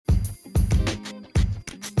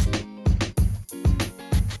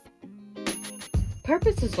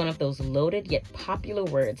Purpose is one of those loaded yet popular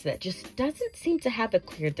words that just doesn't seem to have a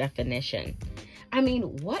clear definition. I mean,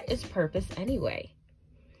 what is purpose anyway?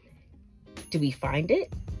 Do we find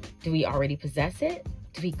it? Do we already possess it?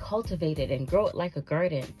 Do we cultivate it and grow it like a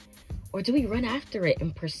garden? Or do we run after it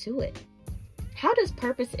and pursue it? How does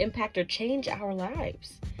purpose impact or change our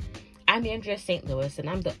lives? I'm Andrea St. Louis, and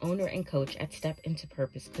I'm the owner and coach at Step Into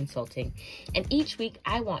Purpose Consulting. And each week,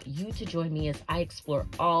 I want you to join me as I explore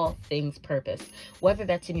all things purpose, whether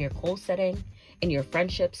that's in your goal setting, in your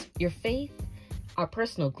friendships, your faith, our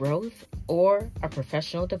personal growth, or our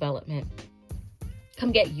professional development.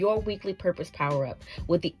 Come get your weekly purpose power up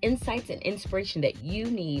with the insights and inspiration that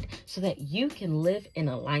you need so that you can live in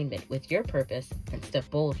alignment with your purpose and step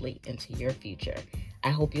boldly into your future. I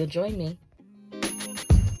hope you'll join me.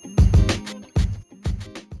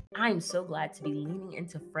 I'm so glad to be leaning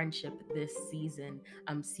into friendship this season.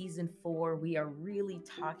 Season 4, we are really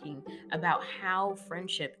talking about how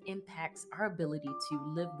friendship impacts our ability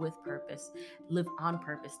to live with purpose, live on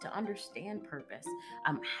purpose, to understand purpose,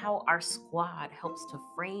 how our squad helps to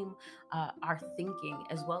frame our thinking,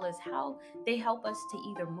 as well as how they help us to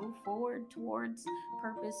either move forward towards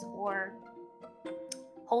purpose or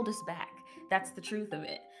hold us back. That's the truth of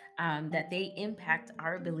it. That they impact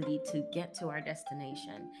our ability to get to our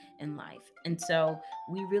destination in life. And so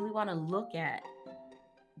we really want to look at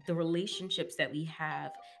the relationships that we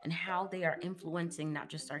have and how they are influencing not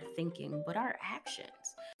just our thinking, but our actions.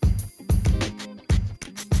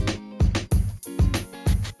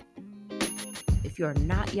 If you're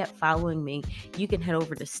not yet following me, you can head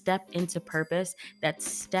over to Step Into Purpose. That's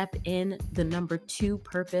Step In, the number 2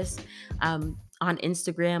 Purpose. On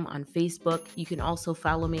Instagram, on Facebook. You can also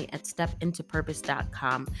follow me at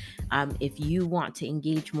stepintopurpose.com if you want to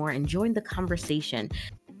engage more and join the conversation.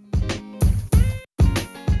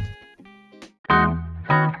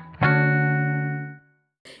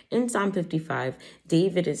 In Psalm 55,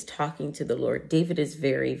 David is talking to the Lord. David is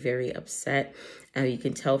very, very upset. You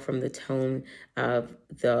can tell from the tone of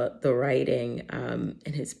the writing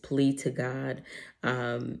and his plea to God.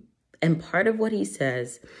 And part of what he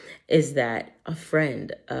says is that a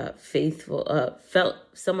friend,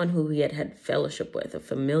 someone who he had fellowship with, a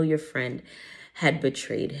familiar friend, had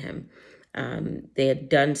betrayed him. They had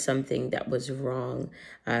done something that was wrong.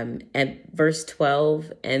 And verse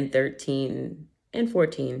 12 and 13 and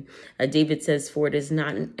 14, David says, "For it is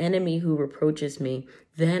not an enemy who reproaches me,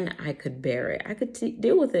 then I could bear it." I could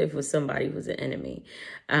deal with it if it was somebody who was an enemy.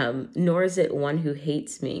 Nor is it one who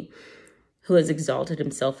hates me, who has exalted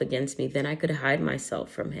himself against me, then I could hide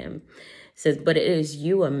myself from him. It says, "But it is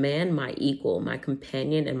you, a man, my equal, my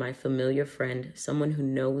companion, and my familiar friend, someone who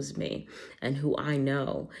knows me and who I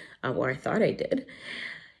know, or I thought I did.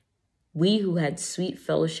 We who had sweet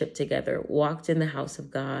fellowship together walked in the house of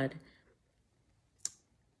God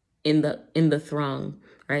in the throng,"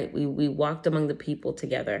 right? We walked among the people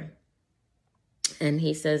together. And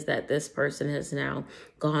he says that this person has now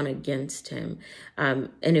gone against him.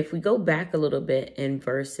 And if we go back a little bit in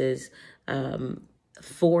verses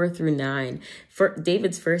 4 through 9,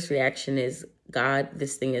 David's first reaction is, God,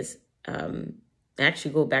 this thing is,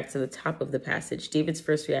 actually go back to the top of the passage. David's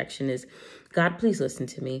first reaction is, God, please listen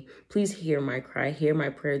to me. Please hear my cry, hear my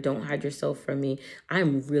prayer. Don't hide yourself from me.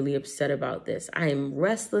 I'm really upset about this. I am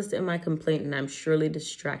restless in my complaint, and I'm surely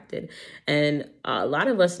distracted. And a lot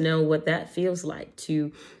of us know what that feels like,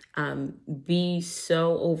 to be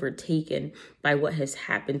so overtaken by what has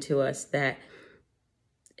happened to us that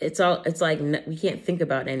it's like we can't think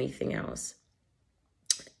about anything else.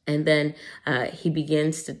 And then he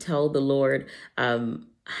begins to tell the Lord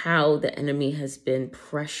how the enemy has been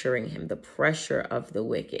pressuring him, the pressure of the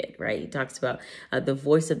wicked, right? He talks about the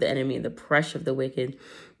voice of the enemy, the pressure of the wicked.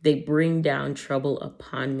 They bring down trouble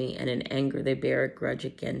upon me, and in anger they bear a grudge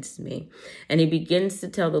against me. And he begins to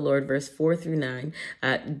tell the Lord, verse 4 through 9,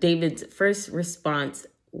 David's first response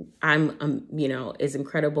is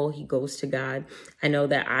incredible. He goes to God. I know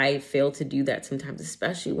that I fail to do that sometimes,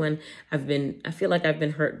 especially when I feel like I've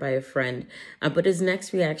been hurt by a friend. But his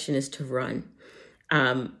next reaction is to run.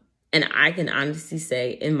 And I can honestly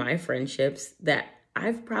say in my friendships that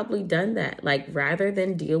I've probably done that. Like, rather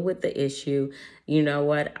than deal with the issue, you know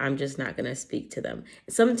what? I'm just not going to speak to them.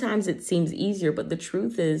 Sometimes it seems easier, but the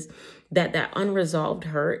truth is that unresolved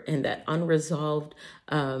hurt and that unresolved,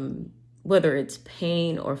 whether it's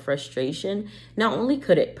pain or frustration, not only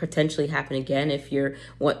could it potentially happen again if you're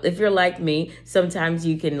like me, sometimes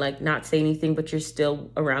you can not say anything, but you're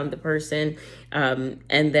still around the person, and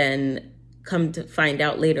then come to find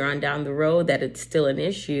out later on down the road that it's still an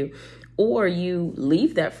issue. or you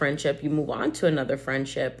leave that friendship, you move on to another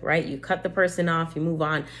friendship, right? You cut the person off, you move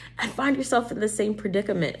on, and find yourself in the same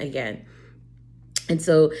predicament again. And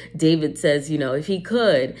so David says, if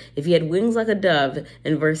he had wings like a dove,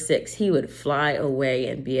 in verse 6, he would fly away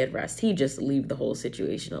and be at rest. He'd just leave the whole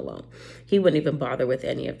situation alone. He wouldn't even bother with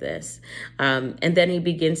any of this. And then he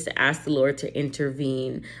begins to ask the Lord to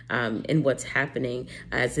intervene in what's happening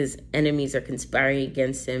as his enemies are conspiring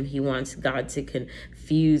against him. He wants God to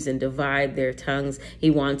confuse and divide their tongues. He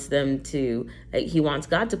wants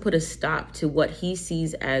God to put a stop to what he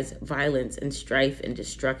sees as violence and strife and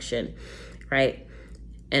destruction, right?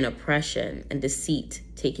 And oppression and deceit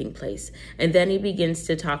taking place. And then he begins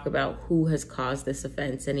to talk about who has caused this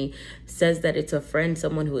offense. And he says that it's a friend,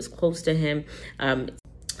 someone who is close to him. And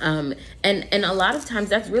a lot of times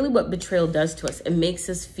that's really what betrayal does to us. It makes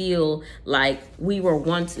us feel like we were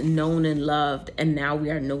once known and loved, and now we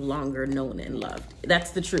are no longer known and loved.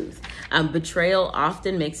 That's the truth. Betrayal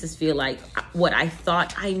often makes us feel like what I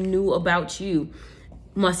thought I knew about you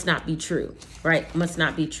must not be true, right? Must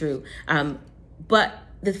not be true. But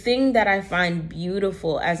the thing that I find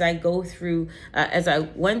beautiful as I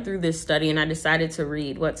went through this study and I decided to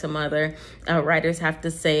read what some other writers have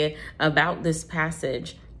to say about this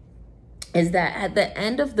passage, is that at the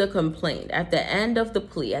end of the complaint, at the end of the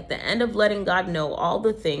plea, at the end of letting God know all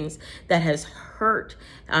the things that has hurt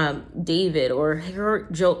David or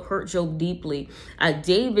hurt Job deeply,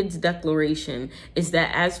 David's declaration is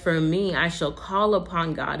that as for me, I shall call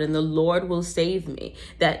upon God and the Lord will save me.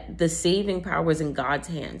 That the saving power was in God's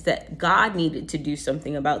hands, that God needed to do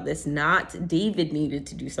something about this, not David needed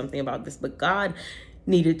to do something about this, but God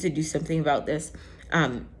needed to do something about this.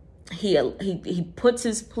 He puts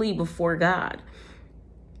his plea before God.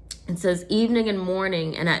 It says, evening and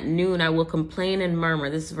morning and at noon I will complain and murmur.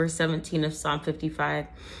 This is verse 17 of Psalm 55.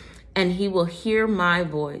 And he will hear my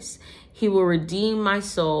voice. He will redeem my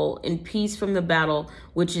soul in peace from the battle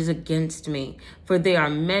which is against me. For there are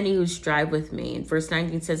many who strive with me. And verse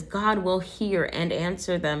 19 says, God will hear and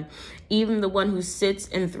answer them. Even the one who sits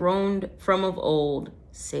enthroned from of old.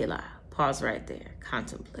 Selah. Pause right there.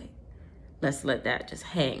 Contemplate. Let's let that just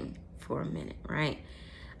hang for a minute, right?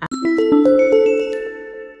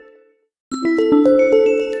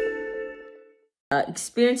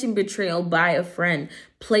 Experiencing betrayal by a friend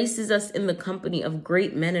places us in the company of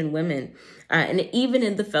great men and women, and even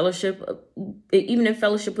in fellowship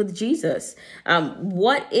with Jesus.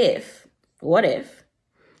 What if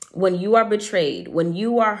when you are betrayed, when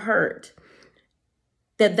you are hurt,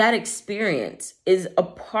 that experience is a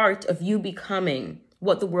part of you becoming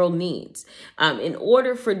what the world needs. In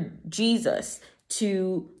order for Jesus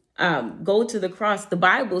to go to the cross, the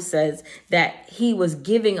Bible says that he was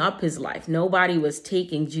giving up his life. Nobody was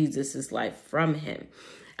taking Jesus's life from him.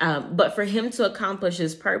 But for him to accomplish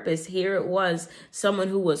his purpose, here it was someone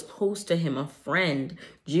who was close to him, a friend,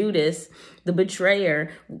 Judas, the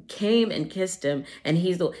betrayer, came and kissed him.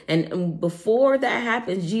 And before that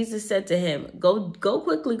happened, Jesus said to him, go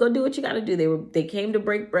quickly, go do what you got to do. They came to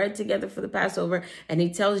break bread together for the Passover. And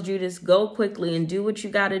he tells Judas, go quickly and do what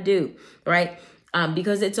you got to do. Right.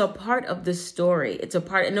 Because it's a part of the story. It's a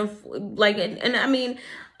part,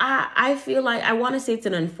 I feel like I want to say it's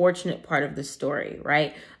an unfortunate part of the story,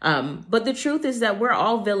 right? But the truth is that we're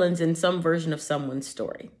all villains in some version of someone's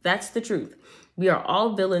story. That's the truth. We are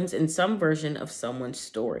all villains in some version of someone's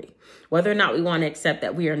story, whether or not we want to accept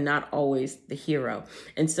that we are not always the hero.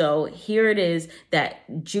 And so here it is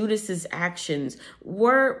that Judas's actions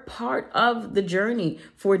were part of the journey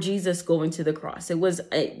for Jesus going to the cross. It was,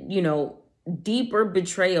 deeper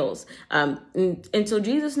betrayals. And so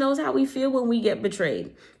Jesus knows how we feel when we get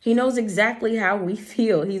betrayed. He knows exactly how we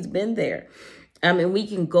feel. He's been there. And we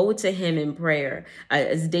can go to him in prayer.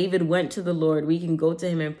 As David went to the Lord, we can go to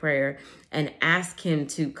him in prayer and ask him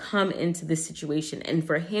to come into this situation and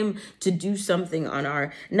for him to do something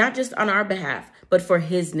not just on our behalf, but for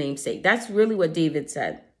his name's sake. That's really what David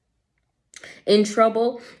said. In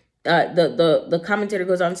trouble, the commentator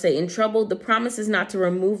goes on to say, in trouble, the promise is not to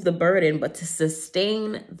remove the burden, but to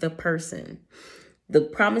sustain the person. The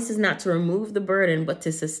promise is not to remove the burden, but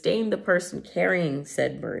to sustain the person carrying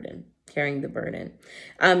the burden.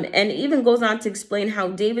 And even goes on to explain how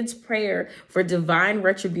David's prayer for divine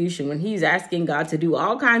retribution, when he's asking God to do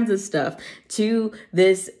all kinds of stuff to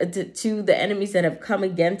the enemies that have come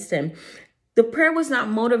against him, the prayer was not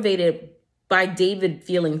motivated by David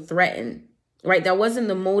feeling threatened. Right? That wasn't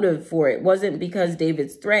the motive for it. It wasn't because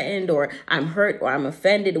David's threatened or I'm hurt or I'm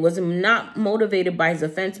offended. It was not motivated by his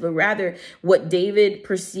offense, but rather what David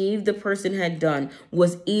perceived the person had done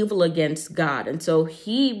was evil against God. And so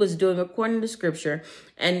he was doing according to scripture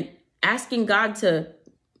and asking God to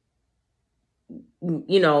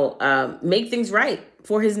make things right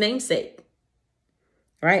for his namesake.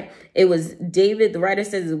 Right? It was David, the writer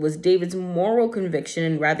says it was David's moral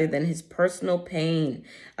conviction rather than his personal pain.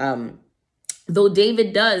 Though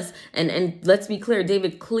David does, and let's be clear,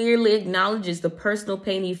 David clearly acknowledges the personal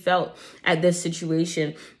pain he felt at this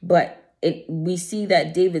situation, but we see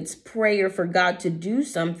that David's prayer for God to do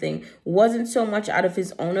something wasn't so much out of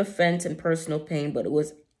his own offense and personal pain, but it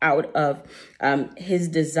was out of his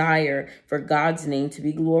desire for God's name to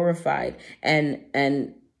be glorified. And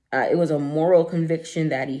it was a moral conviction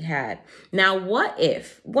that he had. Now, what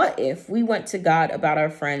if we went to God about our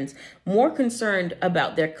friends more concerned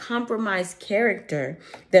about their compromised character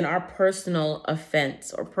than our personal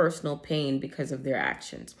offense or personal pain because of their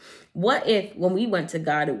actions? What if when we went to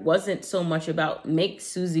God, it wasn't so much about make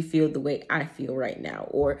Susie feel the way I feel right now,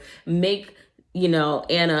 or make,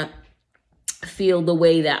 Anna feel the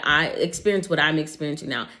way that I experience what I'm experiencing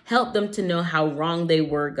now. Help them to know how wrong they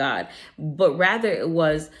were, God. But rather it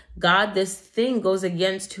was, God, this thing goes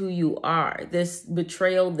against who you are. This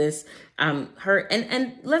betrayal, this hurt.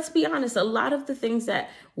 And let's be honest, a lot of the things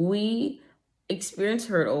that we experience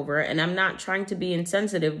hurt over, and I'm not trying to be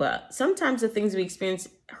insensitive, but sometimes the things we experience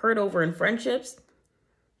hurt over in friendships,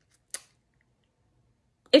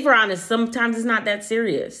 if we're honest, sometimes it's not that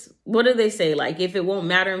serious. What do they say? Like, if it won't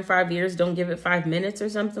matter in 5 years, don't give it 5 minutes or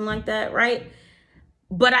something like that, right?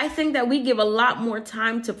 But I think that we give a lot more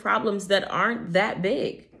time to problems that aren't that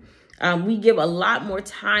big. We give a lot more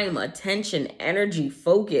time, attention, energy,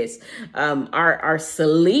 focus, our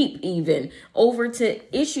sleep even, over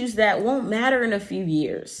to issues that won't matter in a few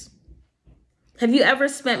years. Have you ever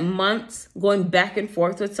spent months going back and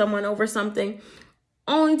forth with someone over something,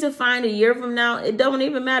 only to find a year from now, it don't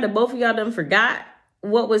even matter? Both of y'all done forgot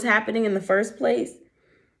what was happening in the first place,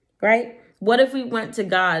 right? What if we went to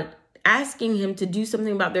God asking him to do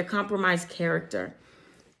something about their compromised character,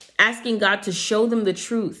 asking God to show them the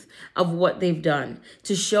truth of what they've done,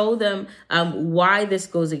 to show them why this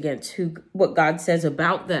goes against what God says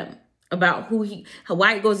about them, about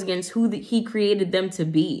why it goes against who he created them to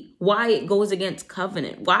be, why it goes against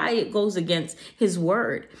covenant, why it goes against his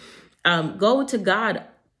word. Go to God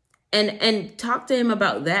and talk to him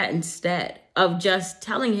about that instead of just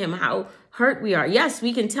telling him how hurt we are. Yes,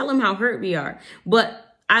 we can tell him how hurt we are,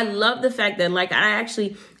 but I love the fact that, like, I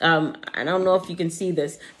actually, I don't know if you can see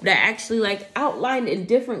this, but I actually outlined in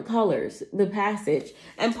different colors the passage.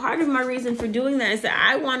 And part of my reason for doing that is that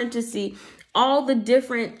I wanted to see all the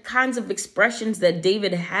different kinds of expressions that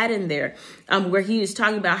David had in there, where he was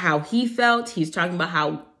talking about how he felt. He's talking about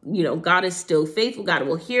how, God is still faithful. God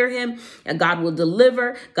will hear him, and God will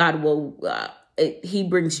deliver. God will, he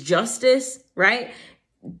brings justice, right?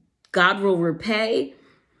 God will repay.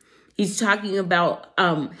 He's talking about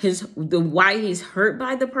why he's hurt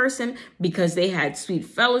by the person, because they had sweet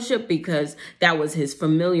fellowship, because that was his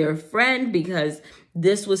familiar friend, because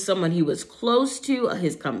this was someone he was close to,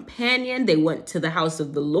 his companion. They went to the house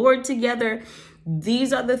of the Lord together.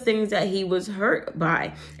 These are the things that he was hurt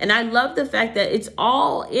by. And I love the fact that it's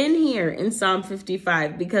all in here in Psalm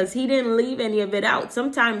 55, because he didn't leave any of it out.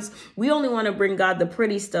 Sometimes we only want to bring God the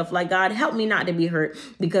pretty stuff, like, God, help me not to be hurt,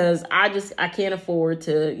 because I can't afford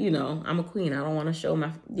to, I'm a queen. I don't want to show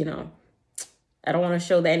I don't want to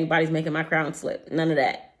show that anybody's making my crown slip. None of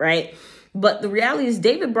that, right? But the reality is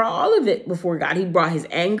David brought all of it before God. He brought his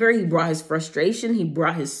anger. He brought his frustration. He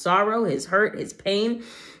brought his sorrow, his hurt, his pain.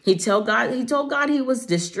 He told God he was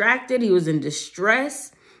distracted. He was in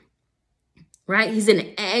distress, right? He's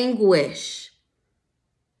in anguish.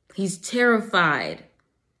 He's terrified.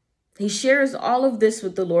 He shares all of this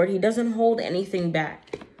with the Lord. He doesn't hold anything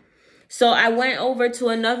back. So I went over to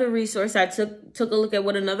another resource. I took a look at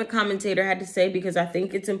what another commentator had to say, because I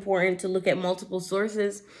think it's important to look at multiple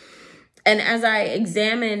sources. And as I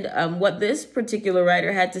examined what this particular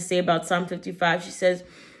writer had to say about Psalm 55, she says,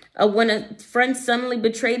 when a friend suddenly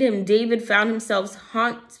betrayed him, David found himself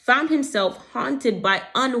haunted by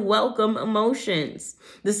unwelcome emotions,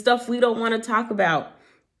 the stuff we don't want to talk about.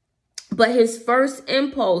 But his first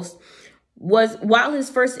impulse was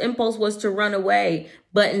to run away,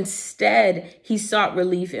 but instead he sought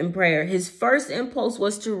relief in prayer. His first impulse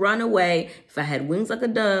was to run away. If I had wings like a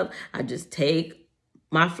dove, I'd just take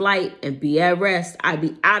my flight and be at rest. I'd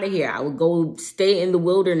be out of here. I would go stay in the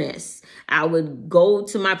wilderness. I would go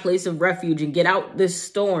to my place of refuge and get out this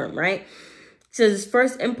storm, right? So his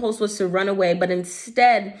first impulse was to run away, but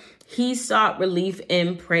instead he sought relief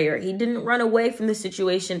in prayer. He didn't run away from the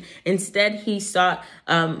situation. Instead, he sought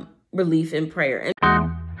relief in prayer.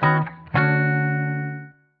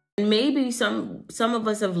 And maybe some of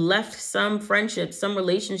us have left some friendships, some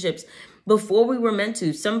relationships, before we were meant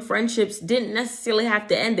to. Some friendships didn't necessarily have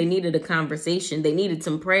to end. They needed a conversation. They needed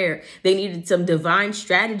some prayer. They needed some divine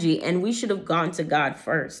strategy. And we should have gone to God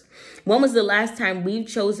first. When was the last time we've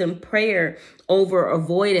chosen prayer over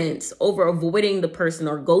avoidance, over avoiding the person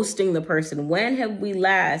or ghosting the person? When have we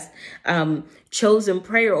last chosen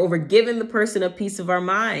prayer over giving the person a piece of our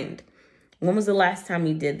mind? When was the last time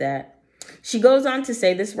we did that? She goes on to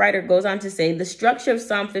say, this writer goes on to say, the structure of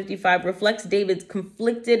Psalm 55 reflects David's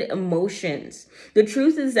conflicted emotions. The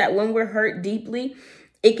truth is that when we're hurt deeply,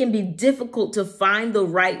 it can be difficult to find the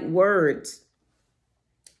right words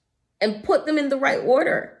and put them in the right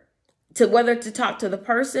order, to whether to talk to the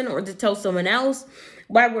person or to tell someone else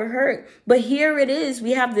why we're hurt. But here it is.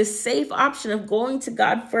 We have this safe option of going to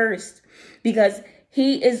God first, because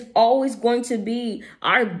he is always going to be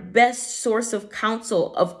our best source of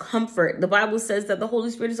counsel, of comfort. The Bible says that the Holy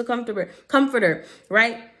Spirit is a comforter,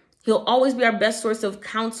 right? He'll always be our best source of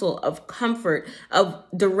counsel, of comfort, of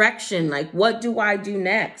direction. Like, what do I do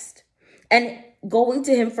next? And going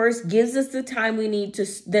to him first gives us the time we need to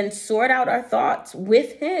then sort out our thoughts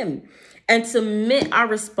with him and submit our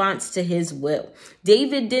response to his will.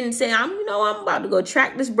 David didn't say, I'm about to go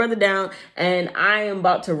track this brother down and I am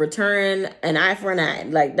about to return an eye for an eye.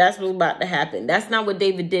 Like, that's what's about to happen. That's not what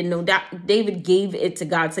David did. No, David gave it to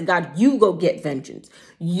God. Said, God, you go get vengeance.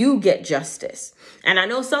 You get justice. And I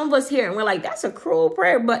know some of us here and we're like, that's a cruel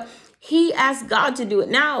prayer, but he asked God to do it.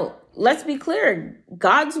 Now, let's be clear.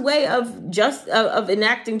 God's way of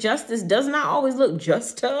enacting justice does not always look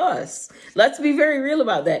just to us. Let's be very real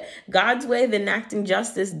about that. God's way of enacting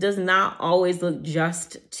justice does not always look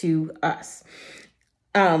just to us.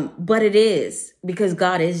 But it is, because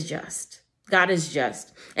God is just. God is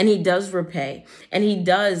just, and he does repay, and he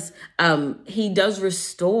does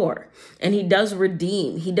restore, and he does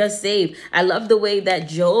redeem. He does save. I love the way that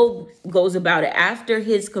Job goes about it after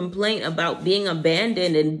his complaint about being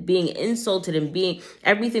abandoned and being insulted and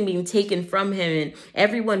everything being taken from him and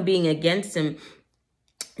everyone being against him.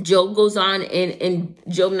 Job goes on in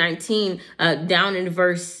Job 19, down in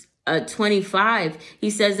verse 25. He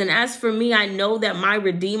says, and as for me, I know that my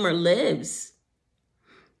Redeemer lives.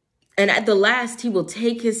 And at the last, he will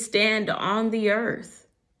take his stand on the earth.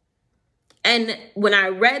 And when I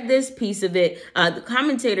read this piece of it, the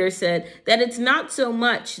commentator said that it's not so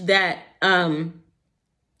much that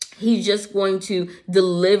he's just going to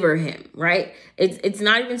deliver him, right? It's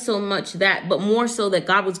not even so much that, but more so that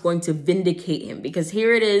God was going to vindicate him. Because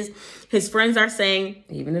here it is, his friends are saying,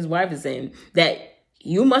 even his wife is saying, that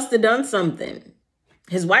you must have done something.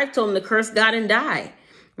 His wife told him to curse God and die,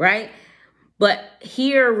 right? But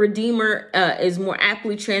here, Redeemer is more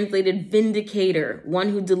aptly translated vindicator, one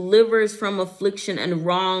who delivers from affliction and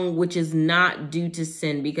wrong, which is not due to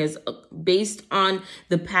sin. Because based on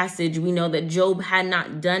the passage, we know that Job had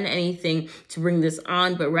not done anything to bring this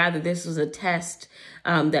on, but rather this was a test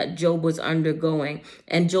that Job was undergoing.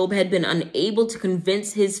 And Job had been unable to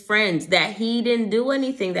convince his friends that he didn't do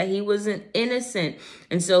anything, that he wasn't innocent.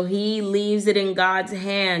 And so he leaves it in God's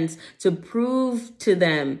hands to prove to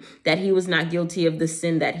them that he was not guilty of the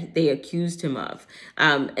sin that they accused him of.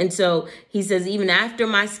 And so he says, even after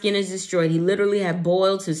my skin is destroyed, he literally had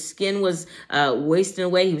boiled. His skin was wasting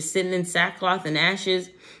away. He was sitting in sackcloth and ashes.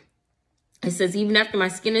 It says, even after my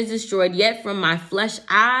skin is destroyed, yet from my flesh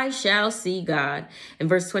I shall see God. And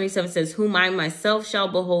verse 27 says, whom I myself shall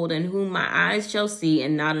behold and whom my eyes shall see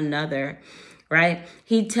and not another. Right?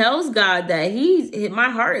 He tells God that my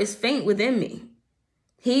heart is faint within me.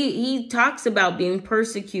 He talks about being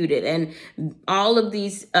persecuted and all of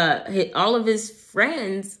his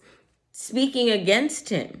friends speaking against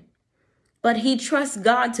him. But he trusts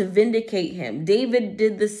God to vindicate him. David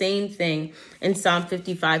did the same thing in Psalm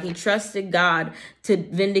 55. He trusted God to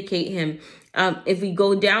vindicate him. If we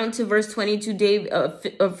go down to verse 22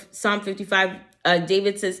 of Psalm 55,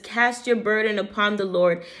 David says, cast your burden upon the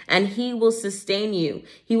Lord, and he will sustain you.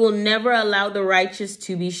 He will never allow the righteous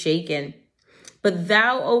to be shaken. But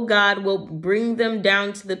thou, O God, will bring them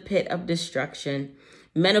down to the pit of destruction.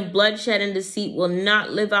 Men of bloodshed and deceit will not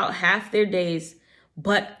live out half their days.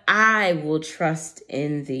 But I will trust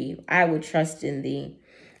in thee. I will trust in thee.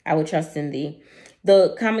 I will trust in thee.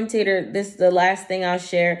 The commentator, this is the last thing I'll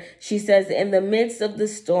share. She says, in the midst of the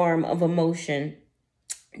storm of emotion,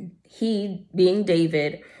 he, being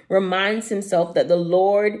David, reminds himself that the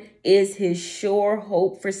Lord is his sure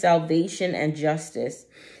hope for salvation and justice,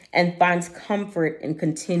 and finds comfort in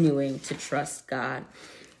continuing to trust God.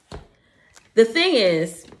 The thing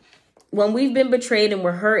is, when we've been betrayed and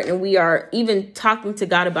we're hurt and we are even talking to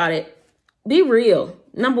God about it, be real.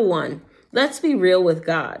 Number one, let's be real with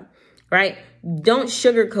God, right? Don't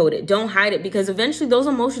sugarcoat it. Don't hide it, because eventually those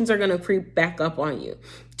emotions are going to creep back up on you.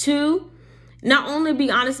 2, not only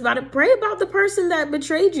be honest about it, pray about the person that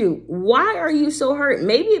betrayed you. Why are you so hurt?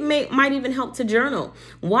 Maybe it might even help to journal.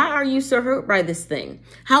 Why are you so hurt by this thing?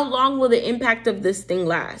 How long will the impact of this thing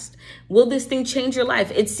last? Will this thing change your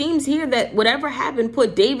life? It seems here that whatever happened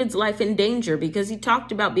put David's life in danger, because he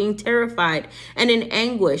talked about being terrified and in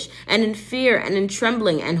anguish and in fear and in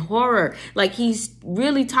trembling and horror. Like he's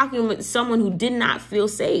really talking with someone who did not feel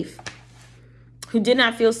safe.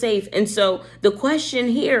 And so the question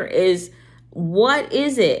here is, what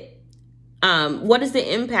is it? What is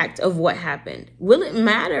the impact of what happened? Will it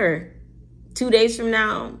matter 2 days from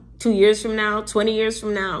now, 2 years from now, 20 years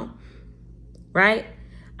from now? Right?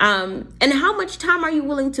 And how much time are you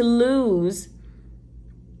willing to lose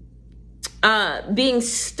being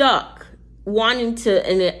stuck, wanting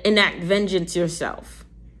to enact vengeance yourself,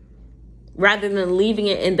 rather than leaving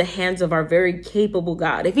it in the hands of our very capable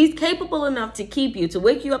God? If he's capable enough to keep you, to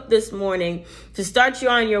wake you up this morning, to start you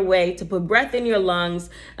on your way, to put breath in your lungs,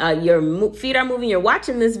 your feet are moving, you're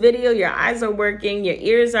watching this video, your eyes are working, your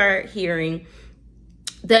ears are hearing,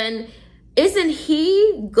 then isn't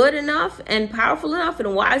he good enough and powerful enough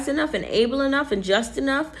and wise enough and able enough and just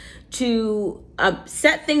enough to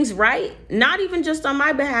set things right? Not even just on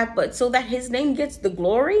my behalf, but so that his name gets the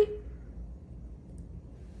glory?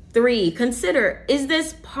 3, consider, is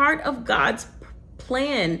this part of God's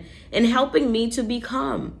plan in helping me to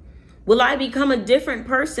become? Will I become a different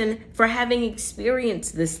person for having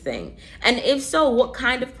experienced this thing? And if so, what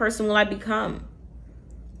kind of person will I become?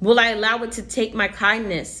 Will I allow it to take my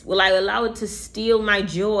kindness? Will I allow it to steal my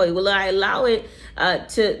joy? Will I allow it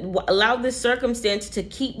allow this circumstance to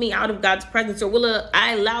keep me out of God's presence? Or will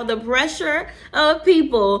I allow the pressure of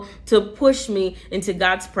people to push me into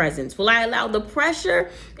God's presence? Will I allow the pressure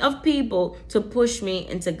of people to push me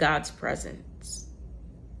into God's presence?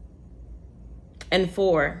 And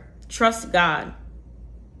 4, trust God.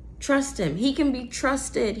 Trust him. He can be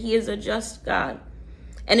trusted. He is a just God.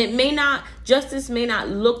 And justice may not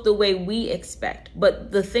look the way we expect.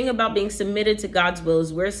 But the thing about being submitted to God's will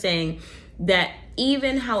is we're saying that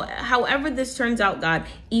even however this turns out, God,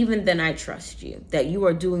 even then I trust you, that you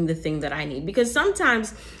are doing the thing that I need. Because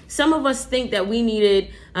sometimes some of us think that we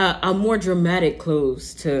needed a more dramatic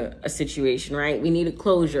close to a situation, right? We needed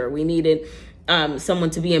closure. We needed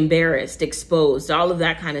someone to be embarrassed, exposed, all of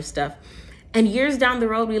that kind of stuff. And years down the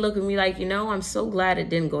road, we look and be like, I'm so glad it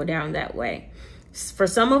didn't go down that way. For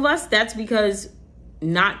some of us, that's because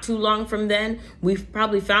not too long from then, we've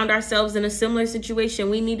probably found ourselves in a similar situation.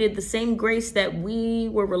 We needed the same grace that we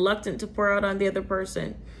were reluctant to pour out on the other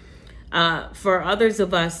person. For others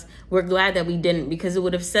of us, we're glad that we didn't, because it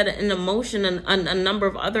would have set in motion a number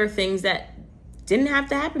of other things that didn't have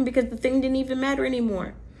to happen because the thing didn't even matter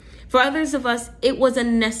anymore. For others of us, it was a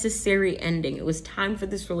necessary ending. It was time for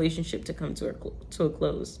this relationship to come to a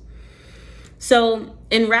close. So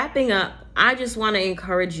in wrapping up, I just want to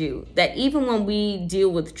encourage you that even when we deal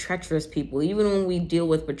with treacherous people, even when we deal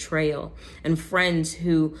with betrayal and friends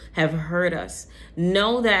who have hurt us,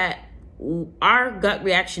 know that our gut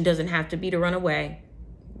reaction doesn't have to be to run away.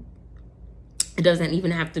 It doesn't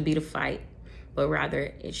even have to be to fight, but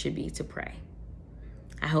rather it should be to pray.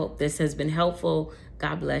 I hope this has been helpful.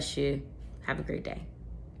 God bless you. Have a great day.